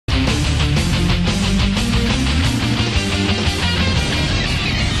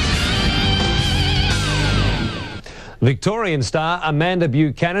Victorian star Amanda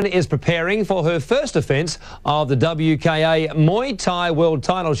Buchanan is preparing for her first defence of the WKA Muay Thai world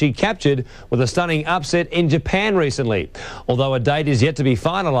title she captured with a stunning upset in Japan recently. Although a date is yet to be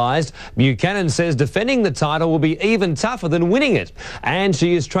finalised, Buchanan says defending the title will be even tougher than winning it, and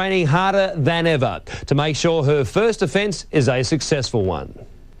she is training harder than ever to make sure her first defence is a successful one.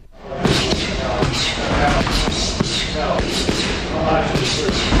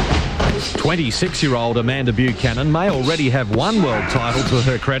 26-year-old Amanda Buchanan may already have one world title to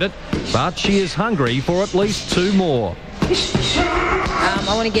her credit, but she is hungry for at least two more. I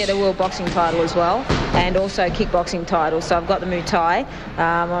want to get a world boxing title as well, and also a kickboxing title. So I've got the Muay Thai.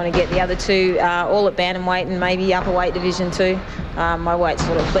 I want to get the other two all at bantamweight and maybe upper weight division too. My weight's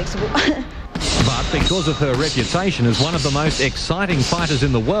sort of flexible. But because of her reputation as one of the most exciting fighters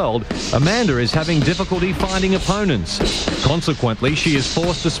in the world, Amanda is having difficulty finding opponents. Consequently, she is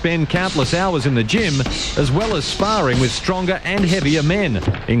forced to spend countless hours in the gym, as well as sparring with stronger and heavier men,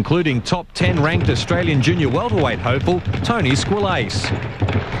 including top 10 ranked Australian junior welterweight hopeful Tony Squillace.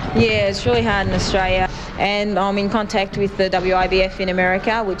 Yeah, it's really hard in Australia, and I'm in contact with the WIBF in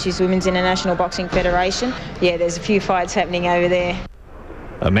America, which is Women's International Boxing Federation. Yeah, there's a few fights happening over there.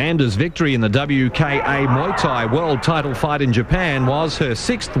 Amanda's victory in the WKA Muay Thai world title fight in Japan was her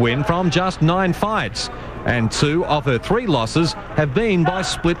 6th win from just 9 fights, and 2 of her 3 losses have been by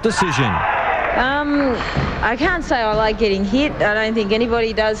split decision. I can't say I like getting hit. I don't think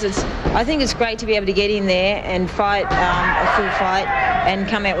anybody does. I think it's great to be able to get in there and fight a full fight and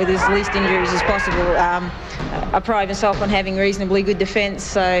come out with as least injuries as possible. I pride myself on having reasonably good defence,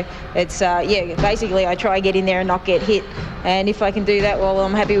 so it's yeah, basically I try to get in there and not get hit, and if I can do that, well,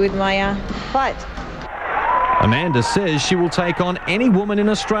 I'm happy with my fight. Amanda says she will take on any woman in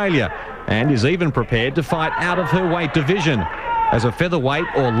Australia and is even prepared to fight out of her weight division. As a featherweight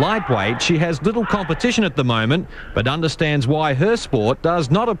or lightweight, she has little competition at the moment, but understands why her sport does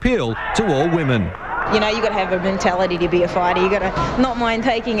not appeal to all women. You know, you've got to have a mentality to be a fighter. You've got to not mind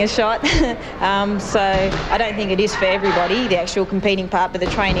taking a shot. So I don't think it is for everybody, the actual competing part, but the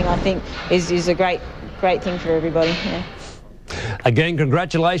training, I think, is a great thing for everybody. Yeah. Again,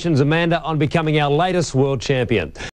 congratulations, Amanda, on becoming our latest world champion.